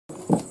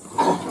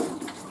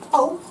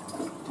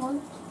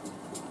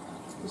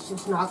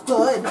this is not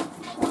good.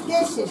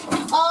 This is,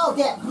 oh,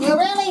 yeah, you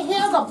really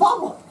hear the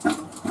bubble.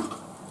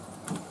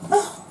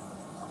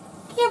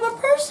 You're a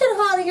person,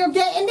 honey, you're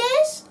getting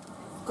this?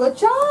 Good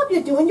job,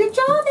 you're doing your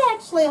job,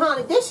 actually,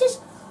 honey. This is,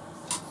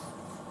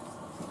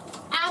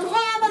 I'm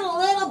having a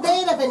little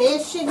bit of an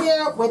issue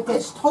here with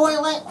this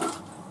toilet.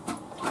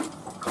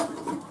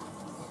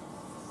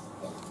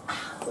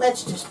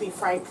 Let's just be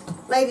frank.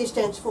 Ladies,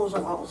 gents, fools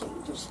of all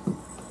ages.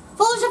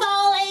 Fools of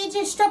all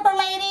ages, stripper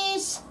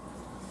ladies,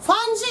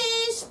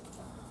 funsies.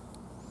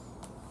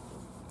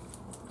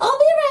 I'll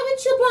be right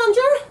with you,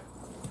 Plunger.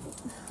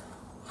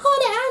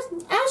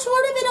 Honey, I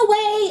sort of in a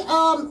way,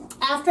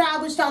 after I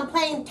was done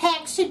playing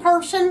taxi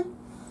person,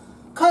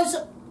 because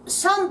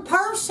some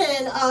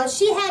person,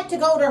 she had to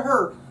go to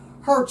her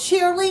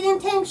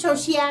cheerleading thing, so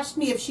she asked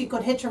me if she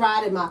could hitch a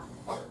ride in my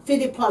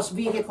 50-plus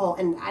vehicle,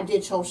 and I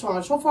did so on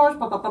and so forth,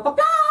 blah, blah, blah, blah,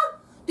 blah.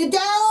 The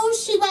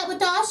Doze, she went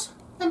with us.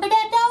 Remember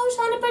that Doze,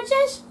 honey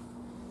princess?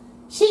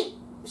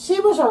 She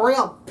was a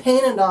real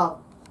pain in the,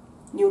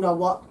 you know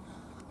what.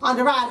 On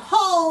the ride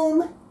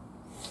home,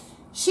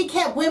 she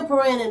kept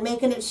whimpering and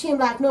making it seem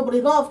like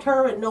nobody loved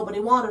her and nobody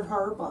wanted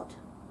her, but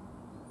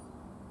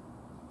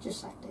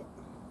just like that.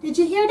 Did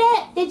you hear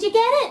that? Did you get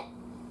it?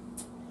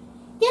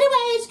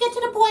 Anyways, get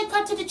to the point,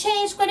 cut to the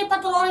chase, Granny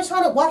Pantalones,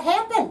 honey. What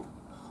happened?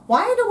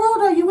 Why in the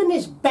world are you in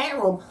this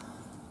bedroom?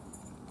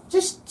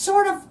 Just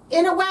sort of,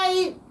 in a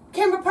way,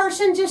 camera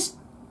person, just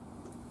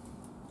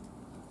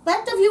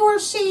let the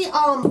viewers see,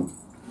 of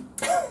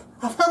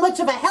how much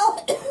of a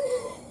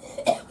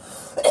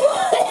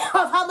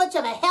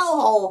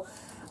hellhole.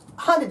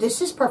 Honey,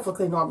 this is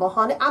perfectly normal,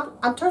 honey.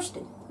 I'm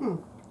thirsty.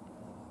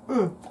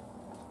 I'm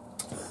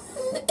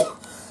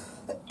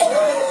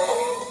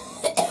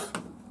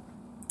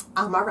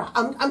alright.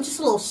 I'm just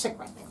a little sick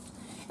right now.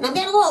 And I'm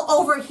getting a little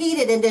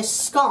overheated in this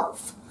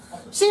scarf.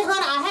 See,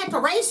 honey, I had to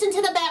race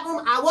into the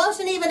bathroom. I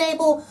wasn't even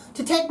able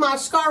to take my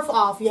scarf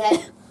off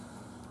yet.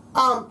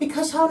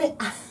 Because, honey,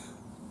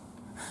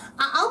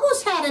 I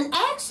almost had an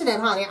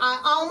accident, honey.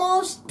 I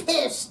almost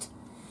pissed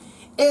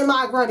in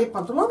my Granny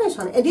Pantalones,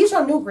 honey. And these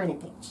are new granny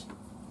pants.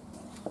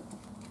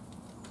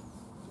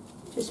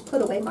 Just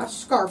put away my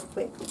scarf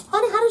quick.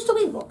 Honey, how does the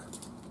wig look?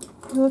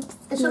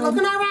 Is it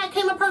looking all right?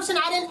 Came a person,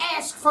 I didn't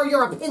ask for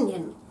your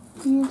opinion.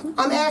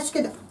 I'm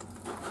asking.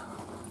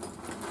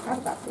 How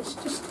about this?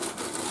 Just,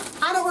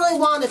 I don't really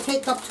want to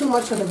take up too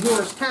much of the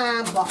viewer's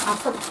time, but I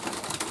forgot.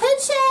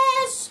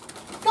 Princess!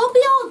 Don't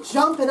be all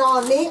jumping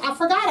on me. I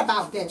forgot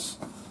about this.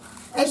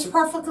 It's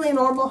perfectly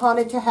normal,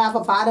 honey, to have a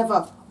bite of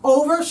a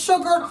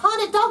over-sugared,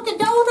 honey, Dunkin'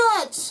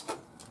 Donuts.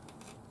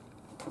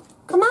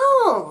 Come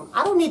on.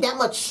 I don't need that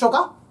much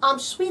sugar. I'm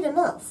sweet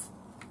enough.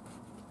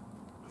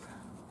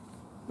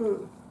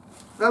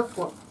 That's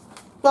one.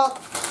 But,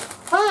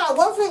 honey, I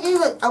wasn't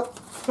even,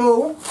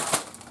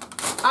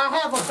 I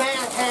have a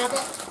bad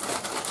habit.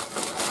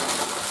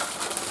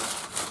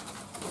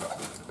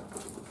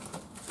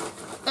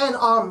 And,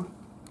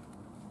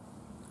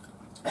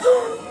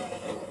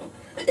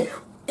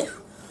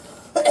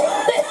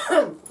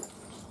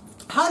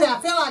 honey, I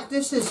feel like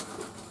this is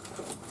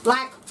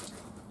like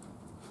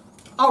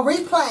a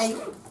replay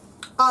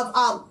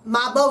of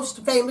my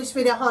most famous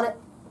video, honey.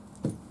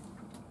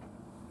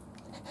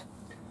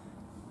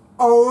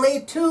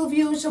 Only 2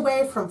 views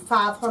away from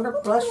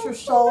 500. Bless your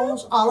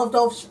souls, all of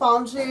those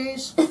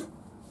sponsees.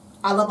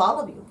 I love all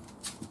of you.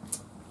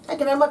 Thank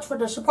you very much for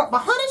the support.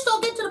 But honey,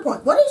 still get to the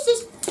point. What is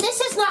this?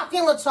 This is not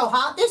feeling so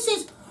hot. This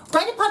is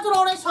Granny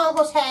Pantalones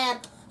almost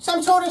had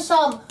some sort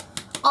of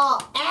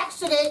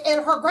accident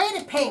in her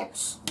granny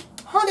pants.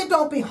 Honey,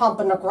 don't be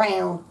humping the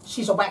ground.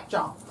 She's a whack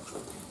job.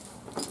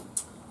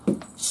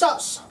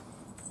 Sus.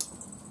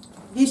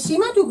 You see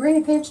my new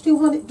granny pants too,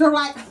 honey? They're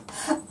like,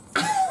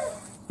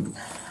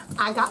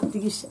 I got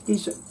these.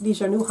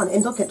 These are new, honey.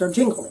 And look at, they're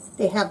jingling.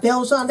 They have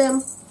bells on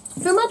them.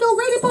 They're my new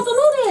Granny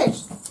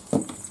Pantalones.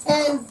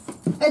 And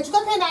it's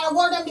good thing I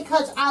wore them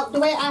because the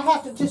way I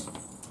have to just,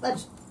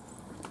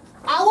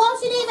 I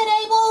wasn't even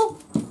able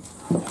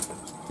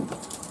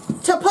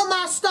to put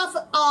my stuff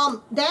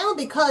down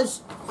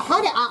because,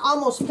 honey, I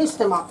almost pissed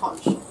in my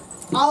punch.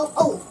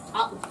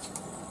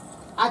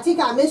 I think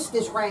I missed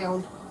this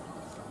round.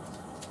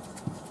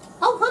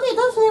 Oh, honey, it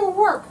doesn't even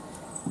work.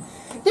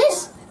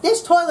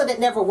 This toilet, it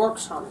never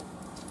works, honey.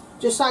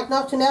 Just like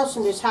nothing else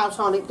in this house,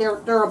 honey. There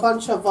are a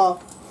bunch of, I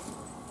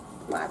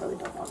really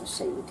don't want to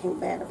say anything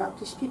bad about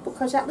these people,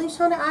 because at least,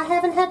 honey, I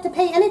haven't had to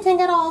pay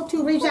anything at all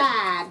to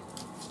reside.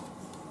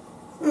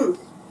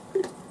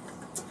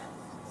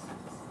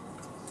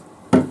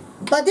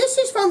 But this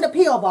is from the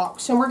P.O.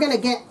 Box, and we're going to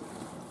get,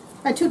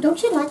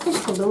 don't you like this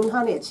balloon,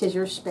 honey? It says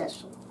you're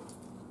special.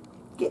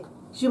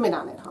 Zoom in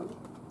on it, honey.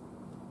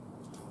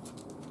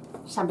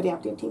 Somebody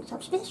out there thinks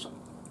I'm special.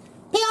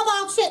 P.O.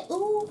 Box it.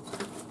 Ooh.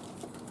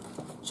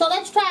 So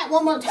let's try it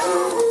one more time.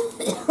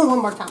 One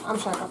more time. I'm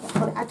sorry about that,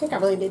 honey. I think I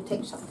really did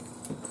take some.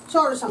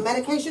 Sort of some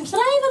medication. Should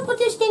I even put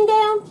this thing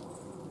down?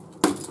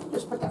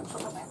 Just put that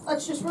somewhere back.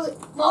 Let's just really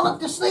roll up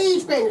the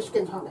sleeves, granny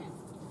skins, honey.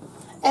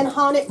 And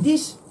honey,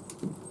 this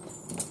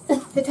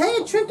To tell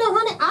you the truth though,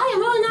 honey, I am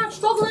really not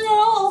struggling at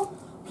all.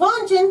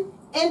 Plunging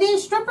in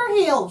these stripper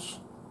heels.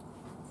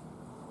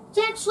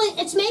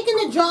 It's making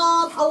the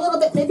job a little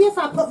bit. Maybe if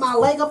I put my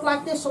leg up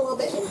like this a little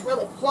bit and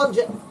really plunge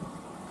it.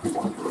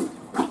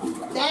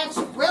 That's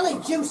really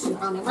juicy,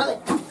 honey. Really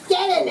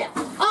get in there.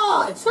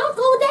 Oh, it's not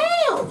going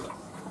down.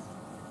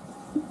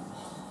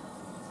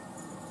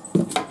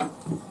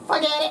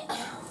 Forget it.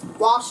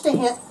 Wash the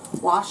hip.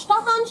 Wash the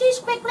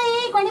hunchies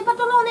quickly. Granny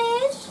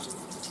Pantalones.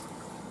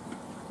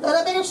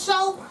 Little bit of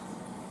soap.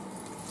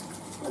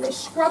 Let me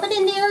scrub it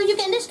in there. You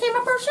getting this,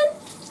 camera person?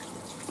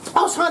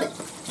 Oh, honey,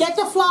 get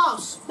the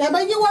floss.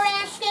 Remember you were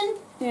asking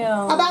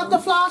about the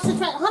floss?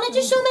 Honey,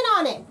 just zoom in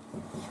on it.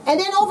 And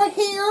then over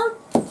here,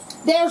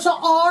 there's an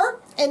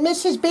R. And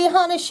Mrs. B,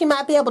 honey, she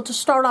might be able to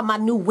start on my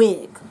new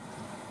wig.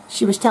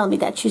 She was telling me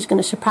that she's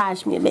going to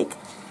surprise me and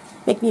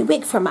make me a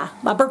wig for my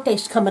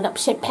birthday's coming up,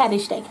 St.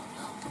 Patty's Day.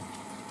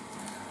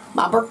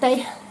 My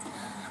birthday.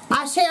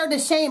 I share the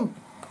same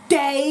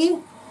day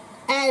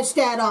as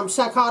that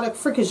psychotic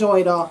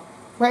freakazoid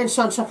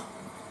grandson. So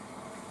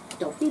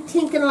don't be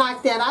thinking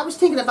like that. I was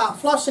thinking about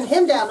flushing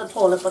him down the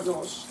toilet, but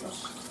no,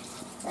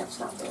 that's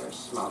not very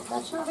smart.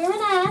 That's not very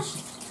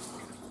nice.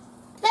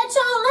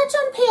 Let's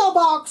unpeel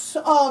box,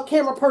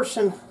 camera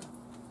person.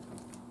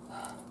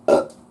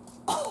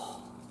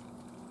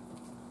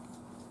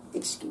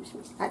 Excuse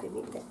me, I didn't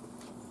mean that.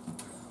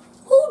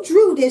 Who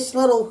drew this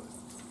little?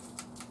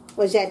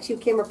 Was that you,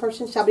 camera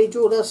person? Somebody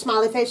drew a little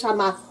smiley face on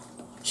my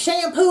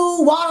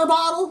shampoo water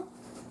bottle.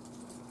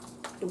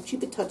 Don't you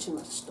be touching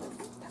my stuff.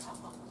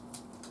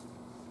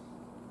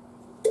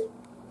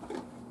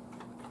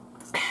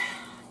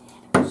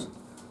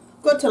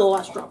 Go to the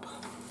last drop.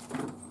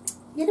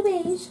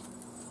 Anyways,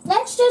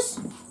 let's just,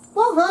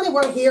 well, honey,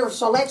 we're here,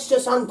 so let's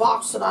just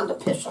unbox it on the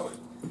pillow.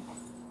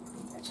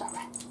 That's all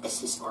right.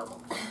 This is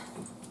normal.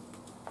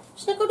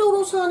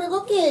 Snickerdoodles, honey,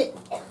 look at it.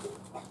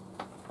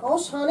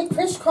 Oh, honey,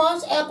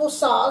 crisscross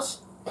applesauce.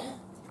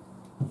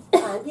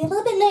 Be a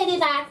little bit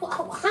ladylike.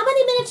 How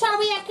many minutes are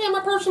we at,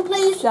 camera person,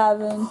 please?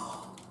 7.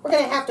 We're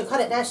going to have to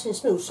cut it nice and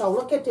smooth, so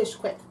look at this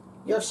quick.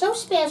 You're so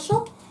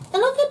special.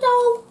 And look at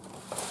though.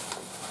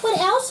 What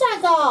else I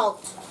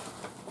got?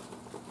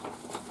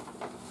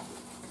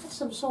 Got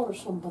some sort of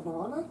some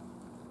banana.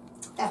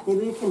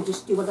 Maybe we can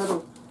just do a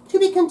little to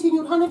be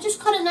continued, honey. Just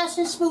cut it nice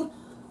and smooth.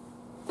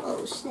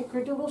 Oh,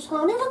 snickerdoodles,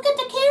 honey. Look at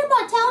the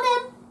camera. Tell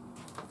them.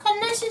 Cut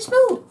it nice and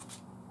smooth.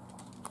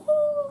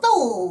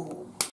 Oh.